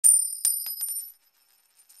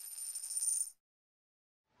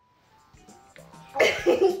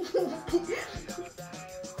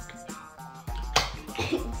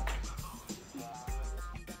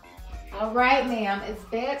All right, ma'am, it's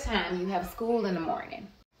bedtime. You have school in the morning.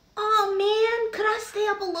 Oh man, could I stay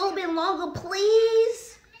up a little bit longer,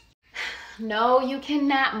 please? No, you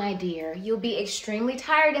cannot, my dear. You'll be extremely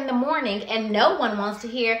tired in the morning and no one wants to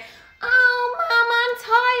hear, "Oh, Mama, I'm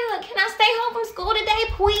tired. Can I stay home from school today,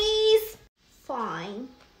 please?" Fine.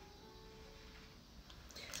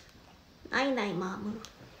 Night-night, Mama.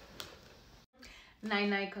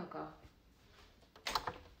 Night-night, Coco.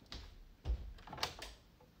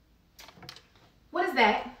 What is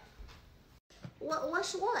that?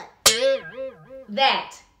 What's what?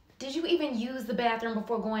 That. Did you even use the bathroom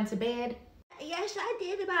before going to bed? Yes, I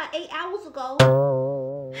did about 8 hours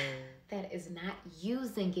ago. That is not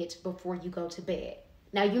using it before you go to bed.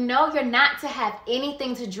 Now, you know you're not to have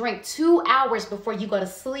anything to drink 2 hours before you go to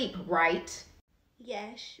sleep, right?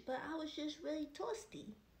 Yes, but I was just really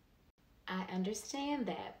thirsty. I understand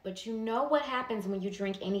that, but you know what happens when you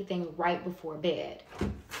drink anything right before bed.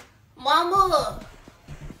 Mama!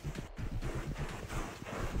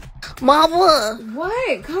 Mama!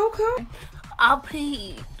 What, Coco? I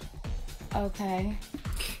peed. Okay.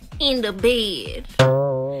 In the bed.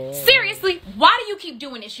 Seriously? Why do you keep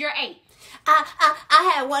doing this? You're 8.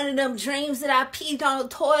 I had one of them dreams that I peed on the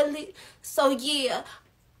toilet. So yeah,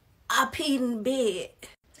 I peed in bed.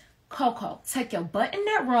 Coco, take your butt in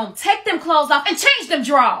that room, take them clothes off, and change them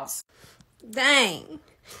drawers. Dang.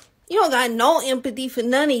 You don't got no empathy for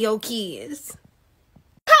none of your kids.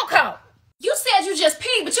 Coco, you said you just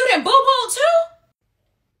peed, but you didn't boo-boo too?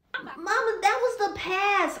 Mama, that was the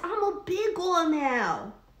past. I'm a big girl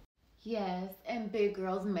now. Yes, and big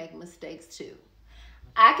girls make mistakes too.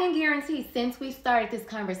 I can guarantee since we started this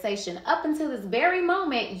conversation up until this very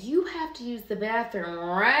moment, you have to use the bathroom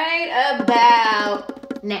right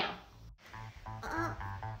about now.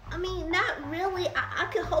 I mean, not really. I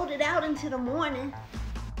could hold it out until the morning.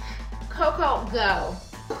 Coco, go.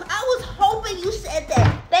 I was hoping you said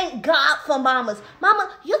that. Thank God for mamas.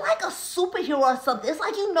 Mama, you're like a superhero or something. It's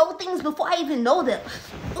like you know things before I even know them.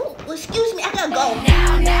 Ooh, excuse me, I gotta go.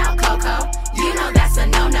 Now, Coco, you know that's a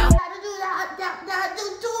no-no.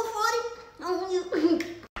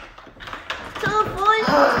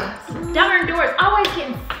 Darn doors always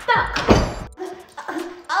getting stuck.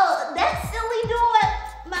 Oh, that silly door.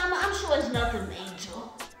 Mama, I'm sure it's nothing major.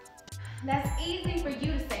 That's easy for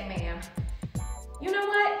you to say, ma'am. You know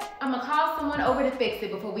what? I'm gonna call someone over to fix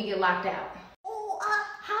it before we get locked out. Oh,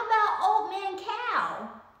 how about old man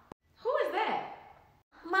Cal? Who is that?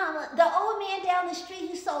 Mama, the old man down the street,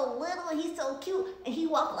 he's so little and he's so cute and he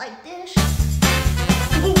walked like this.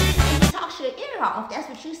 He talks your ear off, that's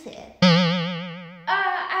what you said.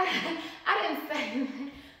 I didn't say.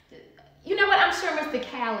 You know what? I'm sure Mr.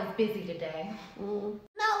 Cal is busy today. No,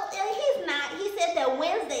 he's not. He said that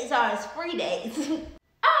Wednesdays are his free days.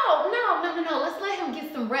 Oh, no. Let's let him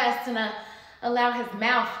get some rest and allow his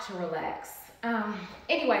mouth to relax.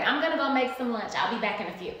 Anyway, I'm gonna go make some lunch. I'll be back in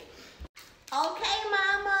a few. Okay,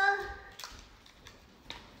 Mama.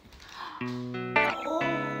 Oh,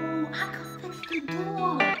 I could fix the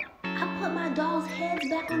door. I put my doll's heads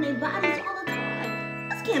back on their bodies all the time.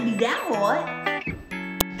 This can't be that hard.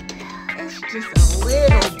 It's just a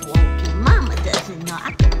little broken. Mama doesn't know.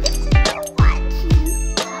 I can fix it. Don't watch you.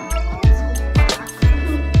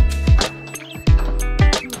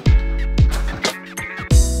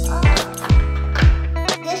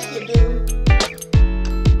 This should do.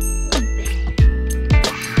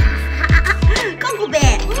 Go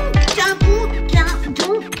back. Jump, jump,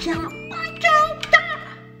 jump, jump.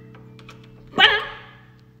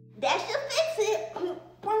 That should fix it.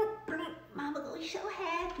 Mama gonna be so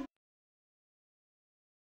happy.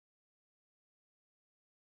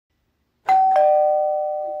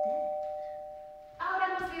 Oh, that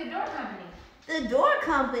must be the door company. The door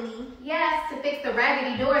company? Yes, to fix the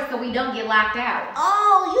raggedy doors so we don't get locked out.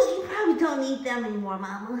 Oh, you probably don't need them anymore,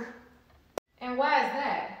 Mama. And why is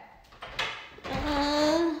that?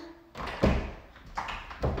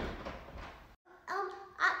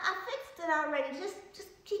 I fixed it already. Just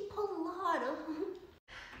keep pulling harder.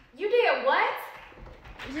 You did what?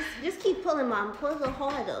 Just keep pulling, Mom. Pull a little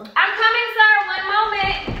harder. I'm coming, sir. One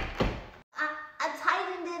moment. I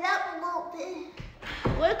tightened it up a little bit.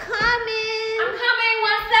 We're coming. I'm coming.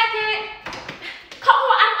 1 second. Coco,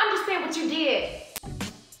 I don't understand what you did.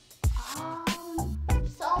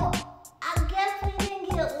 So I guess we didn't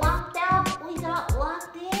get locked out. We got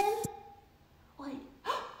locked in. Wait.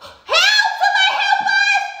 Help! Somebody help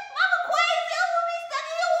us! Mama crazy over me stuck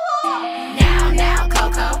in your wall. Now,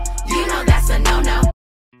 Coco, you know that's a no-no.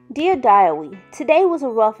 Dear Diary, today was a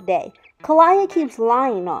rough day. Kalaya keeps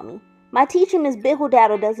lying on me. My teacher, Miss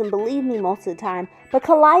Biggledaddle, doesn't believe me most of the time, but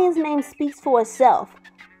Kalaya's name speaks for itself.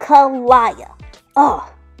 Kalaya. Ugh,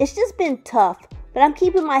 it's just been tough, but I'm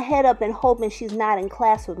keeping my head up and hoping she's not in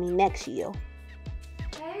class with me next year.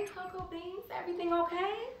 Hey, Coco Beans, everything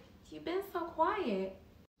okay? You've been so quiet.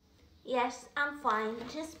 Yes, I'm fine,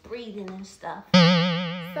 just breathing and stuff.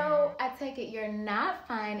 So I take it you're not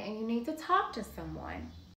fine and you need to talk to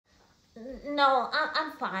someone. No,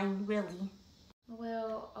 I'm fine, really.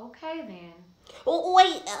 Well, okay then. Oh,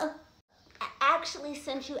 wait, actually,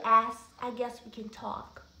 since you asked, I guess we can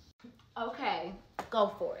talk. Okay,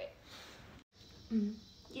 go for it.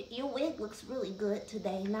 Your wig looks really good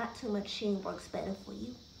today. Not too much sheen works better for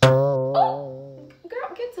you. Oh,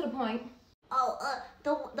 girl, get to the point. Oh,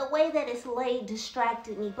 the way that it's laid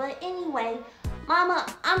distracted me. But anyway, Mama,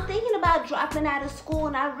 I'm thinking about dropping out of school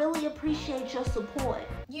and I really appreciate your support.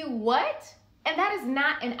 You what? And that is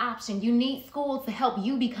not an option. You need school to help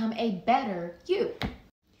you become a better you.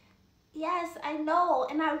 Yes, I know,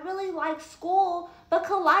 and I really like school, but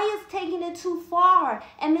Kalaya's taking it too far.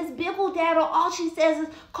 And Miss Biggledaddle, all she says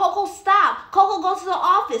is, Coco, stop. Coco, go to the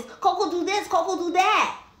office. Coco, do this. Coco, do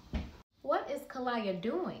that. What is Kalaya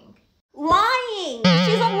doing? Lying.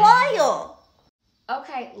 She's a liar.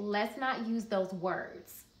 Okay, let's not use those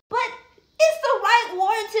words. But it's the right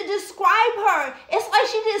word to describe her. It's like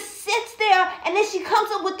she just sits there and then she comes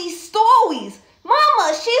up with these stories.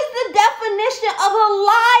 Mama, she's the definition of a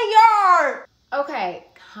liar. Okay,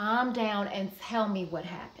 calm down and tell me what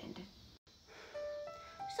happened.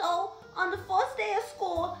 So, on the first day of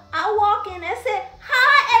school, I walk in and said,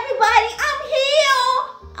 hi, everybody, I'm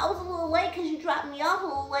here. I was a little late because you dropped me off a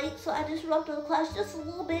little late, so I disrupted the class just a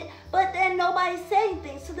little bit. But then nobody said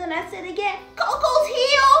anything, so then I said again, Coco's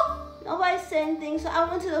here. Nobody said anything, so I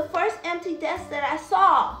went to the first empty desk that I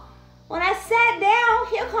saw. When I sat down,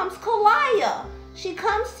 here comes Kalaya. She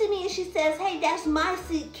comes to me and she says, hey, that's my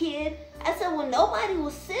seat, kid. I said, well, nobody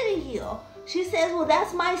was sitting here. She says, well,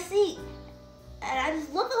 that's my seat. And I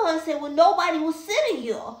just look at her and say, well, nobody was sitting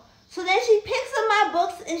here. So then she picks up my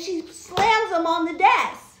books and she slams them on the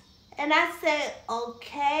desk. And I said,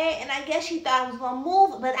 okay. And I guess she thought I was going to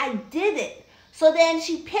move, but I didn't. So then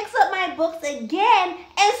she picks up my books again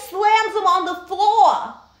and slams them on the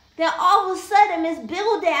floor. Then all of a sudden, Miss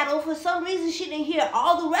Biggledaddle, for some reason she didn't hear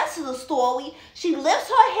all the rest of the story, she lifts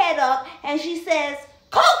her head up and she says,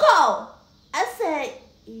 Coco! I said,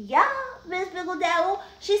 yeah, Miss Biggledaddle.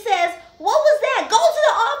 She says, what was that? Go to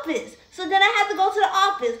the office. So then I have to go to the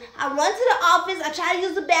office. I run to the office. I try to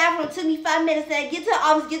use the bathroom. It took me 5 minutes. Then I get to the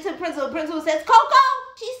office, get to the principal. The principal says, Coco!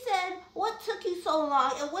 She said, what took you so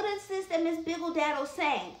long? And what is this that Miss Biggledaddle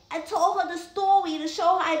saying? I told her the story to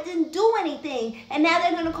show her I didn't do anything. And now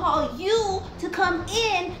they're going to call you to come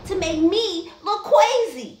in to make me look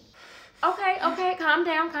crazy. Okay, calm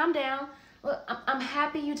down, calm down. Well, I'm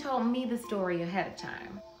happy you told me the story ahead of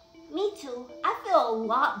time. Me too. I feel a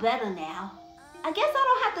lot better now. I guess I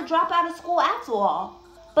don't have to drop out of school after all.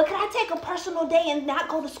 But can I take a personal day and not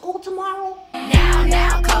go to school tomorrow?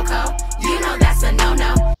 Now, Coco, you know that's a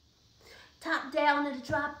no-no. Top down and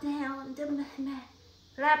drop down.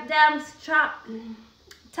 Drop down, top.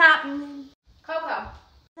 Coco.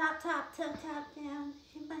 Top down.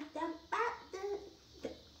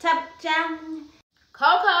 Top down.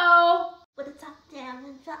 Coco. With the top down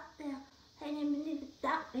and drop down. And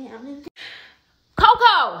top down.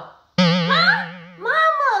 Coco. Huh?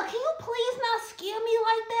 Mama, can you please not scare me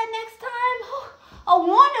like that next time? A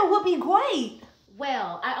warning would be great.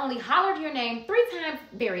 Well, I only hollered your name 3 times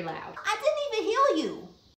very loud. I didn't even hear you.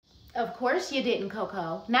 Of course you didn't,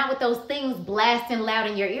 Coco. Not with those things blasting loud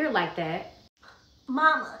in your ear like that.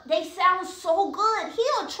 Mama, they sound so good.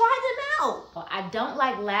 Here, try them out. Well, I don't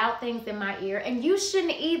like loud things in my ear, and you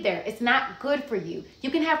shouldn't either. It's not good for you.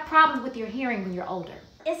 You can have problems with your hearing when you're older.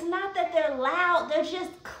 It's not that they're loud, they're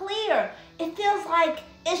just clear. It feels like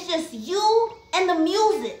it's just you and the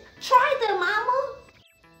music. Try them, Mama.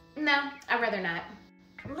 No, I'd rather not.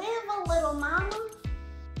 Live a little, Mama.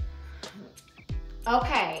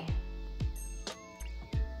 Okay.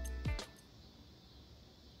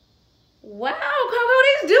 Wow, Coco,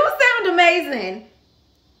 these do sound amazing.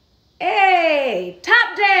 Hey,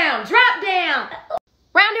 top down, drop down,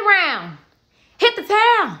 round and round. Hit the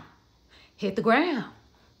town, hit the ground.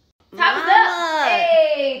 Top is up.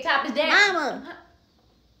 Hey, top is down. Mama.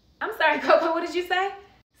 I'm sorry, Coco, what did you say?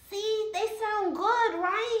 See, they sound good,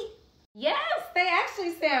 right? Yes, they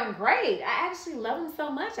actually sound great. I actually love them so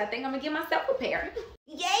much. I think I'm gonna get myself a pair.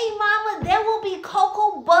 Yay, Mama, there will be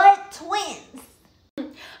Coco Bud twins.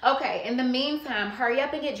 Okay, in the meantime, hurry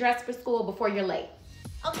up and get dressed for school before you're late.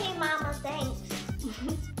 Okay, Mama, thanks.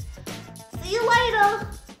 See you later.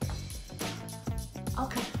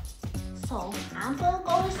 Okay, so I'm gonna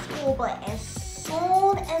go to school, but as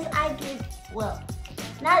soon as I get, well,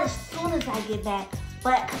 not as soon as I get back,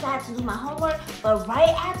 but because I have to do my homework, but right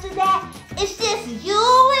after that, it's just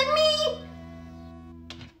you and me.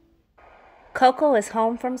 Coco is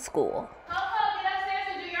home from school. Coco, get upstairs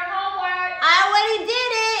and do your homework. I already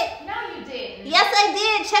did it. No, you didn't. Yes, I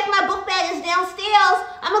did. Check my book bag is downstairs.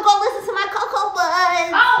 I'm gonna go listen to my Coco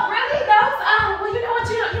Buzz. Oh, really? Those? Well, you know what?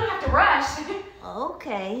 You don't have to rush.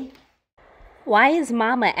 Okay. Why is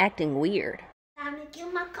Mama acting weird? Time to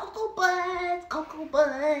get my Coco Buzz. Coco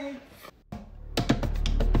Buzz.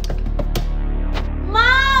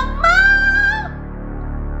 Mama!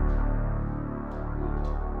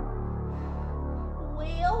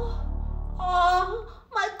 Well,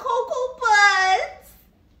 my Coco Buzz.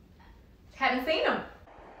 Haven't seen them.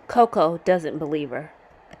 Coco doesn't believe her.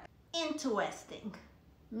 Interesting.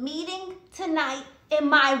 Meeting tonight in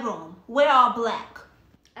my room. We're all black.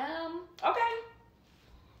 Okay.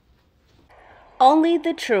 Only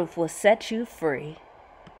the truth will set you free.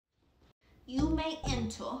 You may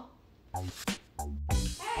enter.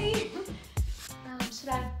 Hey. Should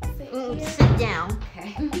I sit here? Sit down.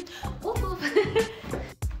 Okay. Whoop, whoop.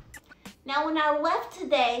 Now, when I left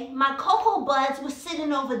today, my Coco Buzz was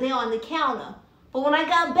sitting over there on the counter. But when I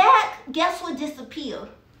got back, guess what disappeared?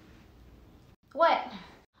 What?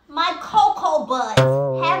 My Coco Buzz.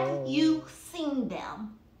 Have you seen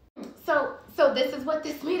them? So this is what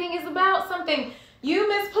this meeting is about? Something you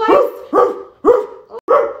misplaced?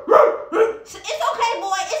 It's okay,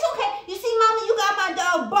 boy. It's okay. You see, Mama, you got my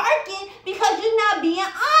dog barking because you're not being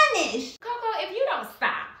honest. Coco, if you don't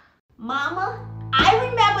stop. Mama, I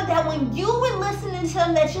remember that when you were listening to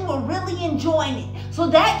them that you were really enjoying it. So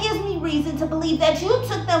that gives me reason to believe that you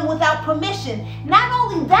took them without permission. Not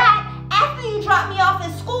only that, after you dropped me off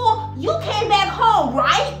at school, you came back home,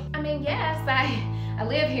 right? I mean, yes, I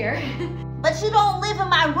live here. But you don't live in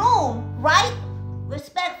my room, right?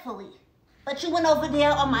 Respectfully. But you went over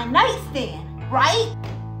there on my nightstand, right?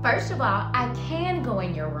 First of all, I can go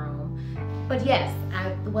in your room. But yes,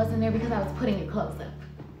 I wasn't there because I was putting your clothes up.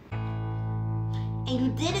 And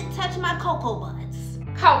you didn't touch my Coco Buzz.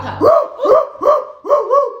 Coco.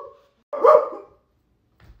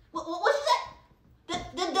 What you said?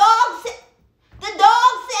 The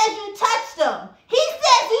dog says you touched them. He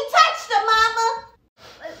says you touched them, Mama.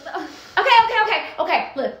 Okay.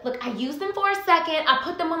 Look, I used them for a second. I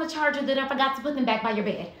put them on the charger, then I forgot to put them back by your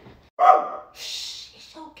bed. Shh,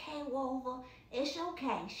 it's okay, Rover. It's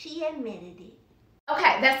okay. She admitted it.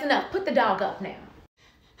 Okay, that's enough. Put the dog up now.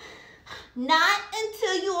 Not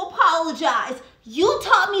until you apologize. You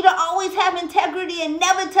taught me to always have integrity and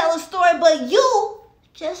never tell a story, but you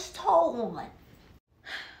just told one.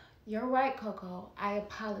 You're right, Coco. I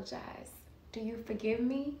apologize. Do you forgive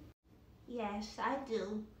me? Yes, I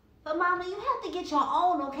do. But Mama, you have to get your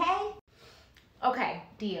own, okay? Okay,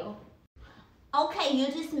 deal. Okay,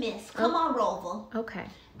 you're dismissed. Come on, Rover. Okay.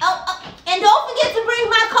 Oh, and don't forget to bring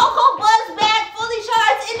my Coco Buzz bag fully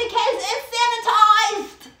charged, indicated, and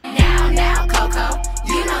sanitized. Now, Coco,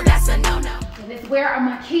 you know that's a no-no. Goodness, where are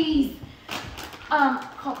my keys?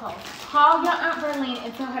 Coco, call your Aunt Berlene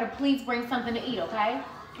and tell her to please bring something to eat, okay?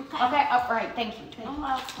 Okay. Okay, all right, thank you. You're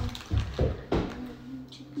welcome.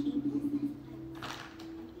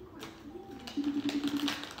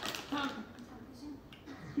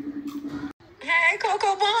 Hey,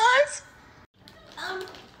 Coco Buns.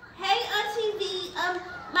 Hey, Auntie V,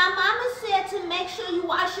 my mama said to make sure you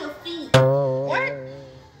wash your feet. What?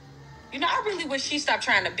 You know, I really wish she stopped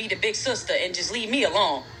trying to be the big sister and just leave me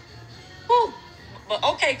alone. Whew. But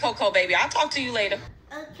okay, Coco, baby, I'll talk to you later.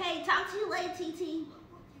 Okay, talk to you later, TT.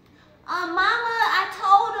 Mama, I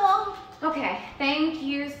told her. Okay, thank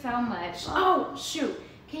you so much. Oh, shoot.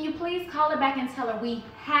 Can you please call her back and tell her we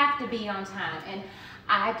have to be on time? And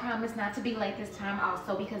I promise not to be late this time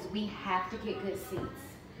also because we have to get good seats.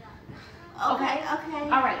 Okay.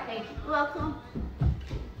 All right, thank you. Welcome.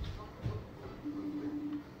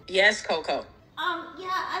 Yes, Coco.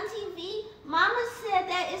 Yeah, Auntie V, Mama said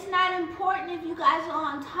that it's not important if you guys are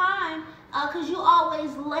on time, cause you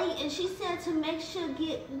always late, and she said to make sure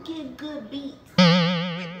get good beats.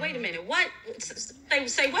 Wait a minute. What?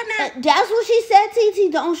 Say what now? That's what she said,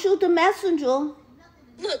 TT. Don't shoot the messenger.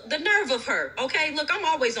 Look, the nerve of her, okay? Look, I'm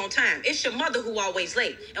always on time. It's your mother who always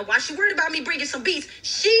late. And while she worried about me bringing some beats,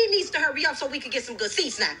 she needs to hurry up so we can get some good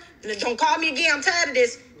seats now. Don't call me again. I'm tired of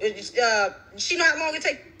this. She know how long it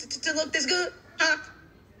take to look this good? Huh?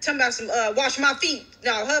 Talking about some, wash my feet.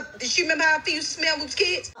 No, did she remember how her feet used to smell when we was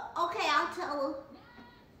kids? Okay, I'll tell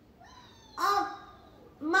her.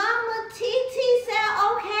 Mama, TT said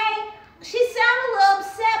okay. She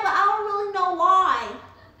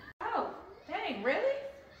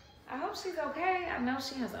know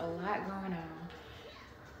she has a lot going on.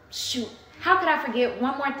 Shoot, how could I forget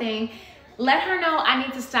one more thing? Let her know I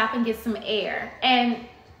need to stop and get some air. And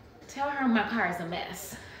tell her my car is a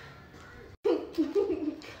mess.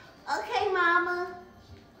 Okay, Mama.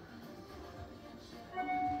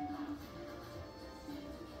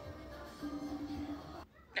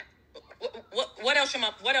 What else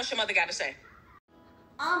your mother got to say?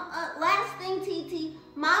 Last thing, TT.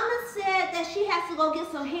 Mama said that she has to go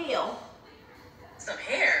get some hair. Some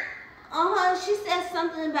hair? She said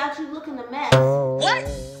something about you looking a mess. What?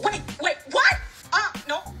 Wait, what?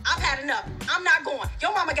 No, I've had enough. I'm not going.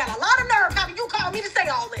 Your mama got a lot of nerve having you call me to say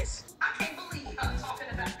all this. I can't believe her talking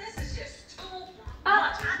about this. Is just too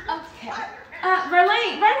much. Okay.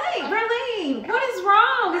 Verlene, what is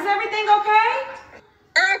wrong? Is everything okay?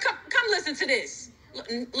 Come listen to this.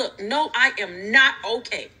 Look, no, I am not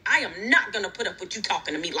okay. I am not gonna put up with you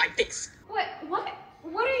talking to me like this. What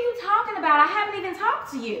are you talking about? I haven't even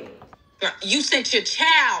talked to you. You sent your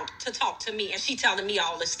child to talk to me, and she telling me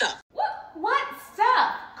all this stuff. What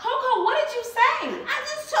stuff? Coco, what did you say? I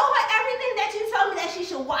just told her everything that you told me, that she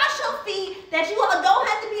should wash her feet, that you all don't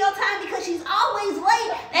have to be on time because she's always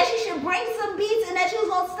late, that she should bring some beats, and that she was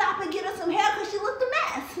going to stop and get her some hair because she looked a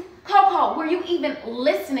mess. Coco, were you even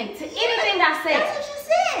listening to anything I said? That's what you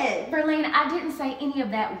said. Verlene, I didn't say any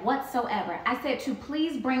of that whatsoever. I said to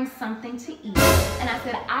please bring something to eat. And I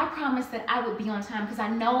said I promised that I would be on time because I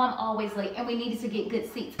know I'm always late and we needed to get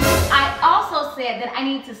good seats. I also said that I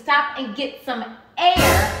need to stop and get some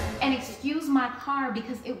air and excuse my car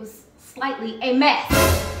because it was slightly a mess.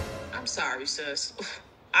 I'm sorry, sis.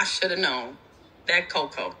 I should have known. That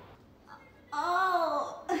Coco.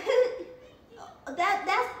 Oh,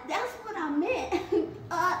 that's what I meant.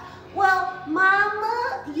 Well,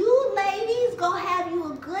 Mama, you ladies go have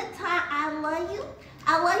you a good time. I love you.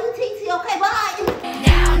 I love you, TT. Okay,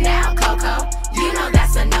 bye. Now, Coco, you know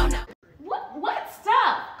that's a no-no. What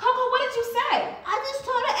stuff? Coco, what did you say? I just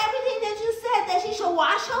told her everything that you said, that she should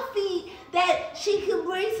wash her feet, that she could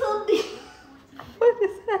bring some beef. What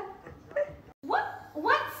is that?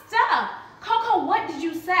 What stuff? Coco, what did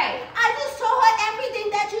you say? I just told her everything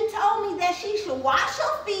that you told me, that she should wash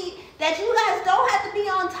her feet, that you guys don't have to be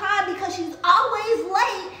on time because she's always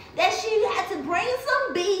late, that she had to bring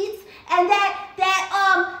some beads, and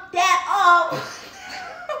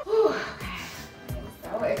Whew, okay. I'm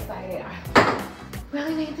so excited. I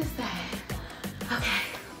really need this thing. Okay,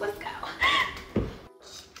 let's go.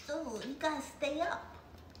 Oh, you gotta stay up.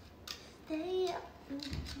 Stay up.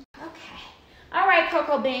 Okay. All right,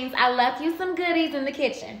 Coco Beans, I left you some goodies in the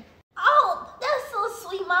kitchen. Oh, that's so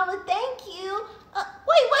sweet, Mama. Thank you.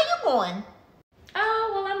 Wait, where you going?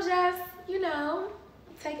 Oh, well, I'm just,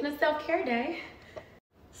 taking a self-care day.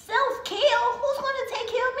 Self-care? Who's gonna take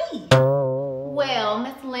care of me? Well,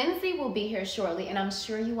 Miss Lindsay will be here shortly, and I'm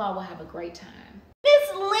sure you all will have a great time.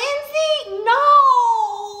 Miss Lindsay? No!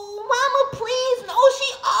 Mama, please. No,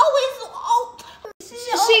 she always...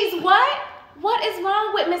 She's what? What is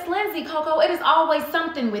wrong with Miss Lindsay, Coco? It is always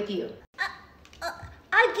something with you.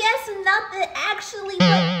 I guess nothing, actually,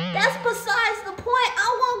 but that's besides the point.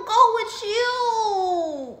 I won't go with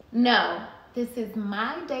you. No, this is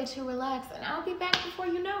my day to relax, and I'll be back before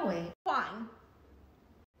you know it. Fine.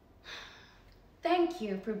 Thank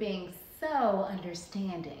you for being so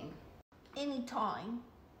understanding. Anytime.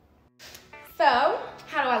 So,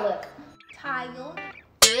 how do I look? Tired?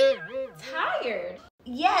 Tired?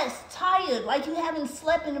 Yes, tired. Like you haven't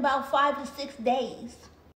slept in about 5 to 6 days.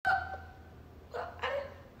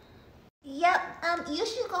 Yep, you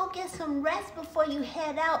should go get some rest before you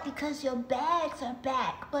head out because your bags are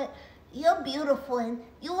back. But you're beautiful and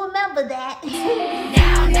you remember that.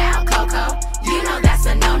 Now, Coco, you know that's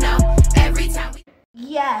a no-no. Every time we...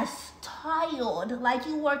 Yes, tired. Like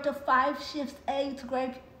you worked a 5 shifts, 8th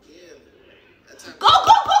grade. Go! Come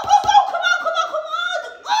on!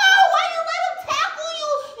 Oh, why you let him tackle you?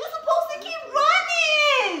 You're supposed to keep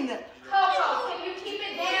running. Coco, can you keep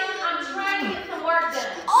it down? I'm trying to get some work done.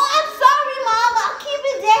 Oh, I'm sorry, Mom. I'll keep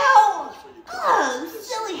it down. Ugh,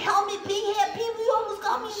 silly helmet, big head people. You almost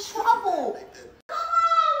got me in trouble. Come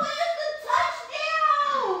on, where's the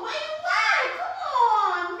touchdown? Where you at? Come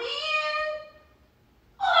on, man.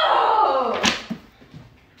 Oh!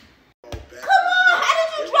 Come on, how did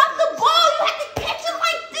you drop the ball? You had to catch it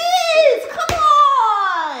like this. Come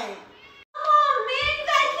on. Come on, man. You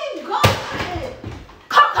gotta keep going.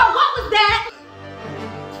 Coco, what was that?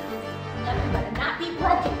 Nothing better not be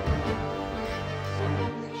broken.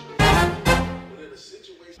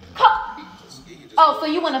 Oh, so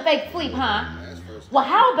you want to fake sleep, huh? Well,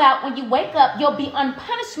 how about when you wake up, you'll be on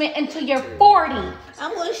punishment until you're 40.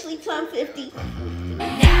 I'm going to sleep till I'm 50.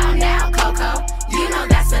 Now, now, Coco. You know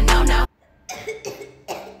that's a no-no.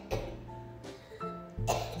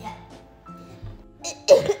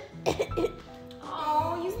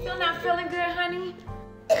 Oh, you still not feeling good, honey?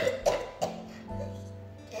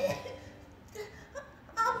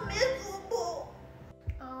 I'm miserable.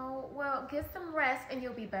 Oh, well, get some rest and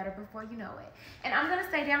you'll be better before you know it. And I'm gonna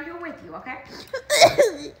stay down here with you, okay?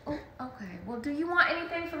 Oh, okay. Well, do you want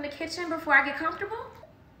anything from the kitchen before I get comfortable?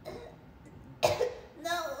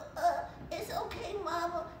 No, it's okay,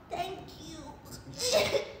 Mama. Thank you.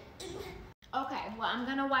 Okay, well, I'm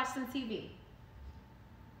gonna watch some TV.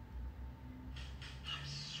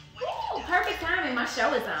 Ooh, perfect timing. My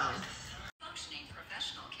show is on. Functioning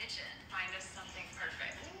professional kitchen. Find us something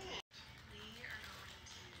perfect.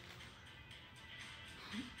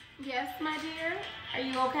 Yes, my dear. Are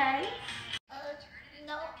you okay?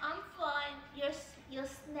 No, I'm fine. Your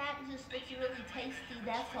snack just looks really tasty,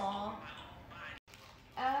 that's all.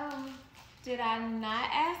 Did I not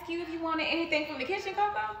ask you if you wanted anything from the kitchen,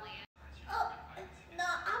 Coco? Oh, no,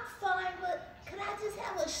 I'm fine, but could I just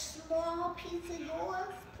have a small piece of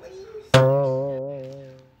yours, please?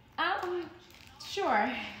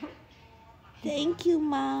 Sure. Thank you,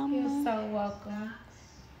 Mama. You're so welcome.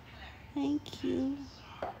 Thank you.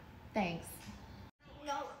 Thanks.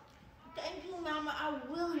 No, thank you, Mama. I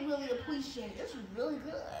really, really appreciate it. This is really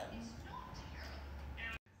good.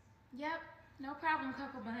 Yep, no problem,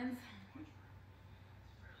 Cocoa Buns.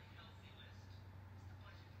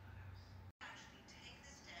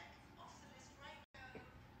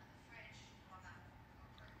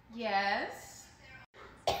 Yes.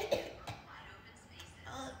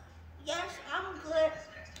 Yes, I'm good.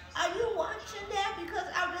 Are you watching that? Because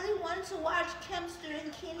I really wanted to watch Kempster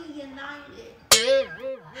and Kenny United.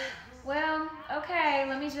 Well, okay,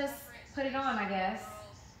 let me just put it on, I guess.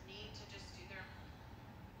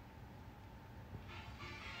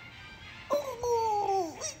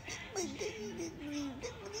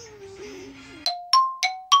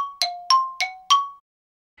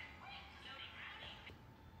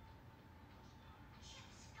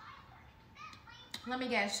 Let me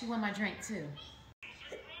guess, you want my drink too.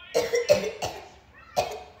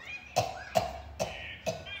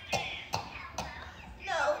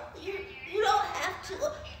 No, you don't have to.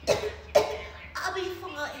 I'll be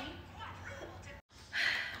fine.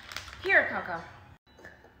 Here, Coco.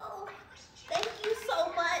 Oh, thank you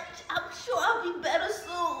so much. I'm sure I'll be better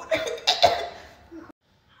soon.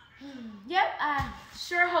 Yep, I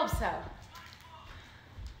sure hope so.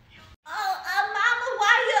 Mama,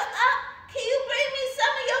 while you're up, can you bring me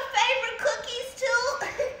some of your favorite cookies too?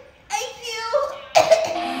 Thank you.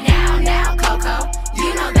 Now, Coco. You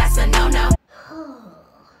know that's a no-no.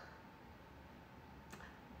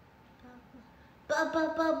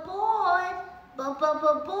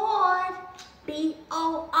 Bored.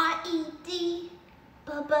 B-O-R-E-D.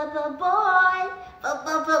 Bored.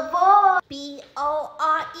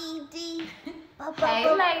 B-O-R-E-D. Hey,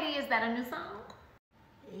 lady, is that a new song?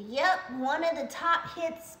 Yep, one of the top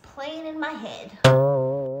hits playing in my head.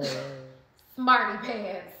 Smarty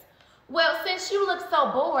pants. Well, since you look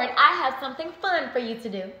so bored, I have something fun for you to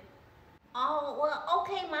do. Oh, well,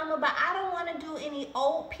 okay, Mama, but I don't want to do any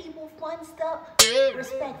old people fun stuff.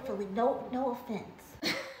 Respectfully, no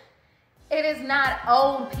offense. It is not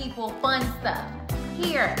old people fun stuff.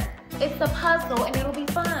 Here, it's a puzzle and it'll be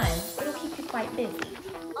fun. It'll keep you quite busy.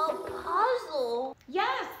 A puzzle?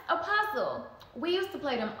 Yes, a puzzle. We used to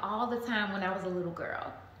play them all the time when I was a little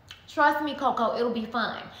girl. Trust me, Coco, it'll be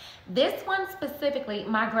fun. This one specifically,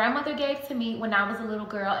 my grandmother gave to me when I was a little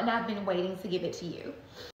girl, and I've been waiting to give it to you.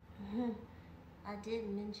 I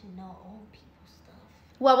didn't mention no old people stuff.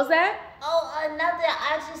 What was that? Oh, nothing.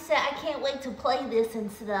 I just said I can't wait to play this and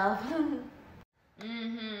stuff.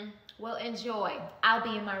 Well, enjoy. I'll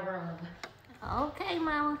be in my room. Okay,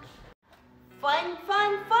 Mama. Fun.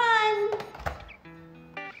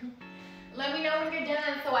 Let me know when you're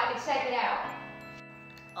done so I can check it out.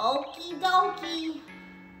 Okie dokie.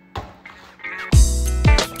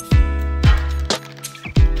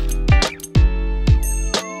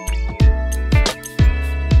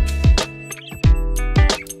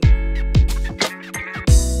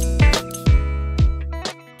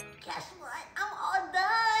 Guess what? I'm all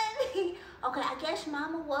done. Okay, I guess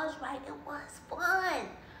Mama was right. It was fun.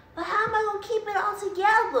 But how am I going to keep it all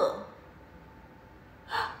together?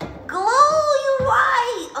 Glue, you're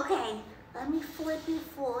right. Okay, let me flip it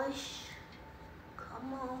first.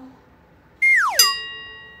 Come on.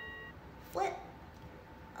 Flip.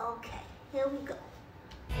 Okay, here we go.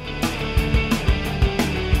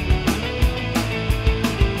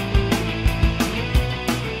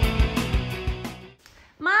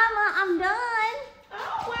 Mama, I'm done.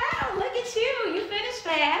 Oh, wow.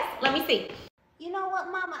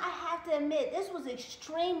 have to admit, this was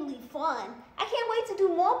extremely fun. I can't wait to do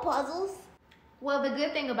more puzzles. Well, the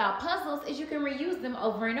good thing about puzzles is you can reuse them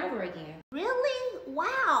over and over again. Really? Wow,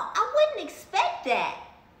 I wouldn't expect that.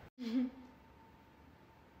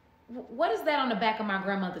 What is that on the back of my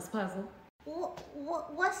grandmother's puzzle?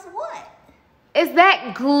 What's what? Is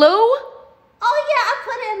that glue? Oh yeah, I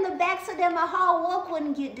put it in the back so that my hard work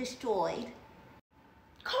wouldn't get destroyed.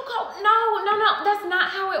 Coco, no, that's not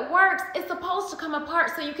how it works. It's supposed to come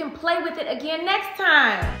apart so you can play with it again next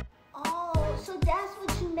time. Oh, so that's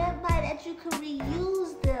what you meant by that you could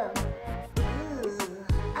reuse them.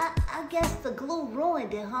 I guess the glue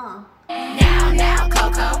ruined it, huh? Now,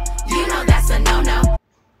 Coco, you know that's a no-no.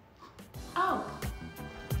 Oh.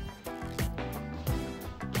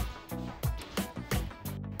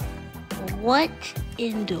 What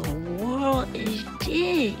in the world is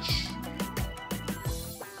this?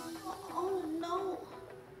 Oh no,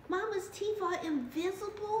 Mama's teeth are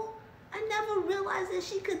invisible? I never realized that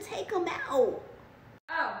she could take them out.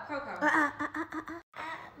 Oh, Coco.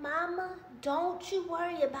 Mama, don't you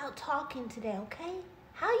worry about talking today, okay?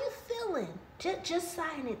 How you feeling? Just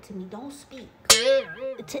sign it to me, don't speak.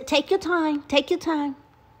 Take your time, take your time.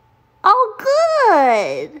 Oh,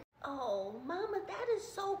 good. Oh, Mama, that is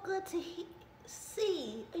so good to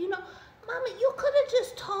see. You know, Mama, you could have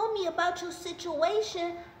just told me about your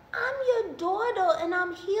situation. I'm your daughter and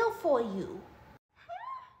I'm here for you.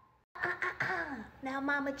 Now,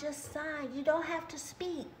 Mama, just sign. You don't have to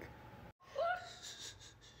speak.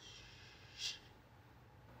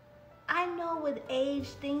 I know with age,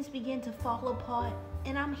 things begin to fall apart,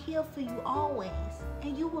 and I'm here for you always.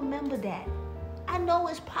 And you remember that. I know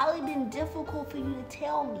it's probably been difficult for you to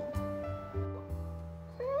tell me.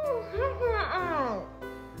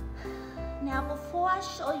 Now, before I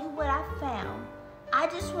show you what I found, I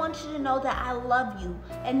just want you to know that I love you,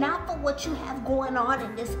 and not for what you have going on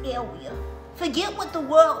in this area. Forget what the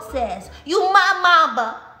world says. You my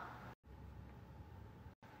mama.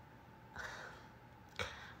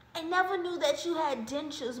 I never knew that you had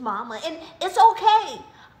dentures, Mama, and it's okay.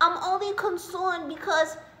 I'm only concerned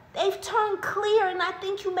because they've turned clear and I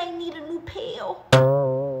think you may need a new pair.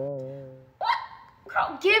 What?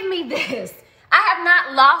 Girl, give me this. I have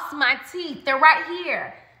not lost my teeth. They're right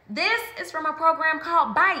here. This is from a program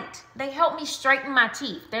called Bite. They help me straighten my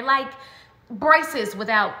teeth. They're like braces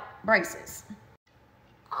without braces.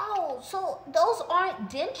 Oh, so those aren't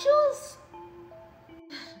dentures?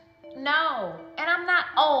 No, and I'm not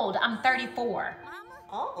old. I'm 34.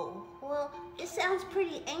 Oh, well, it sounds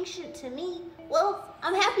pretty ancient to me. Well,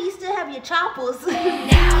 I'm happy you still have your choppers.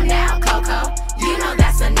 Now, Coco, you know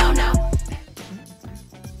that's a no-no.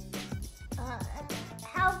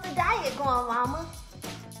 How's the diet going, Mama?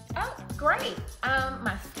 Oh, great.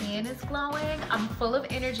 My skin is glowing. I'm full of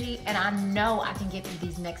energy, and I know I can get through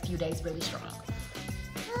these next few days really strong.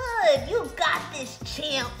 Good, you got this,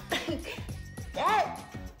 champ.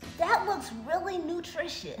 That looks really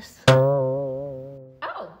nutritious.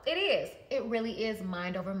 Oh, it is. It really is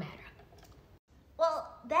mind over matter.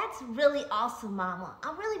 Well, that's really awesome, Mama.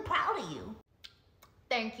 I'm really proud of you.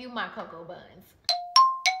 Thank you, my cocoa buns.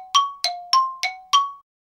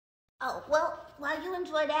 Oh, well, while you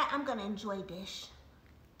enjoy that, I'm gonna enjoy this.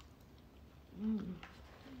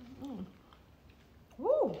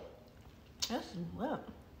 Ooh, that's well.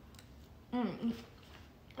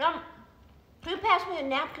 Can you pass me a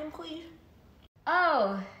napkin, please?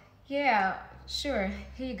 Oh, yeah, sure.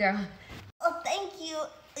 Here you go. Oh, thank you.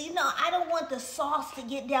 You know, I don't want the sauce to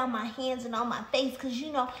get down my hands and on my face because,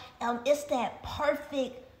 you know, it's that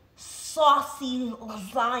perfect saucy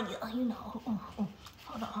lasagna, you know.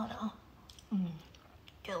 Hold on.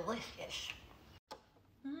 Delicious.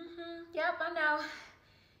 Yep, I know.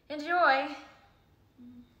 Enjoy.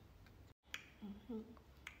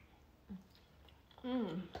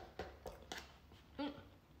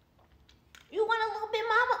 You want a little bit,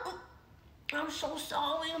 Mama? I'm so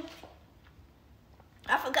sorry.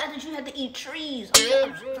 I forgot that you had to eat trees.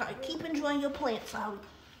 I'm sorry. Keep enjoying your plant, sorry.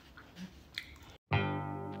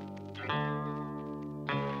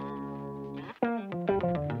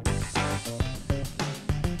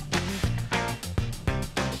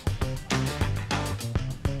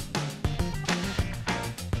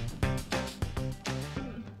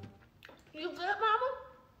 You good, Mama?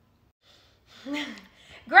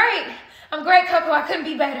 Great. I'm great, Coco. I couldn't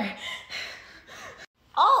be better.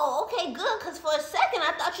 Oh, okay, good, because for a second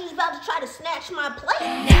I thought you was about to try to snatch my plate.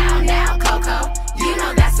 Now, Coco, you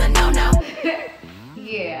know that's a no-no.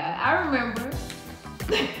 Yeah, I remember.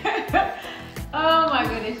 Oh my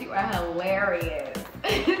goodness, you are hilarious.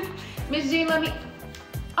 Miss Jean, let me...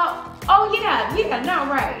 Oh yeah, no,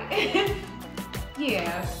 right.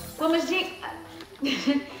 Yeah, Well, Miss Jean.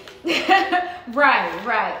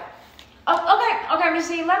 Right. Oh, okay, Miss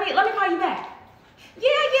Jean. Let me call you back. Yeah,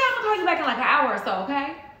 I'm gonna call you back in like an hour or so,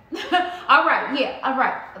 okay? All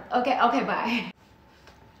right. Okay, bye.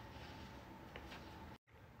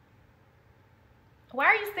 Why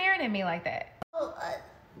are you staring at me like that? Oh,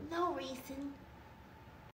 no reason.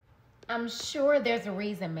 I'm sure there's a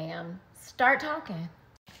reason, ma'am. Start talking.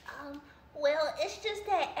 Well, it's just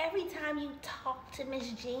that every time you talk to Miss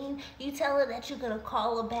Jean, you tell her that you're gonna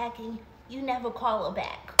call her back and you never call her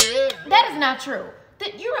back. That is not true.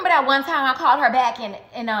 You remember that one time I called her back and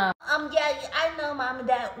yeah, I know, Mama,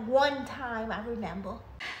 that one time I remember.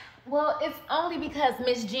 well, it's only because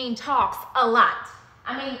Miss Jean talks a lot.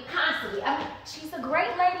 I mean, constantly. I mean, she's a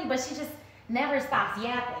great lady, but she just never stops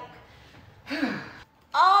yapping.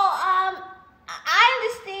 I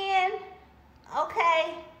understand.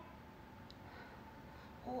 Okay.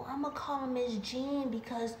 Well, I'm gonna call Miss Jean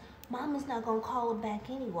because Mama's not gonna call her back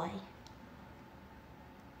anyway.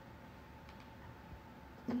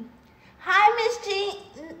 Hi, Miss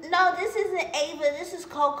Jean. No, this isn't Ava. This is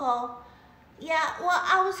Coco. Yeah, well,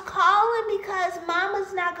 I was calling because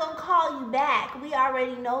Mama's not gonna call you back. We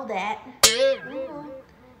already know that.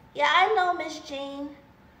 Yeah, I know, Miss Jean.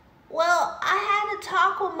 Well, I had to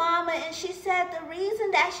talk with Mama, and she said the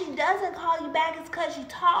reason that she doesn't call you back is because you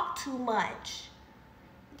talk too much.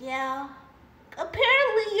 Yeah.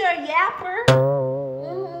 Apparently, you're a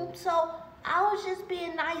yapper. So I was just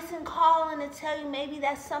being nice and calling to tell you maybe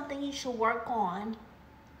that's something you should work on.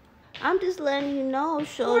 I'm just letting you know.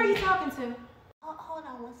 Who are you talking to? Hold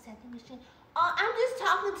on one second, Miss Jean. I'm just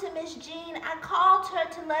talking to Miss Jean. I called her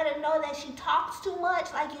to let her know that she talks too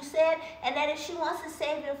much, like you said, and that if she wants to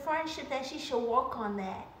save your friendship, that she should work on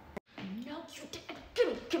that. No, you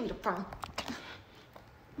didn't. Give me the phone.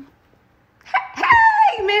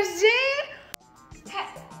 Hey, Miss Jean. Hey.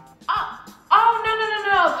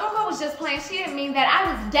 No. Coco was just playing. She didn't mean that.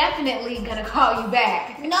 I was definitely gonna call you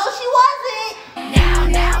back. No, she wasn't.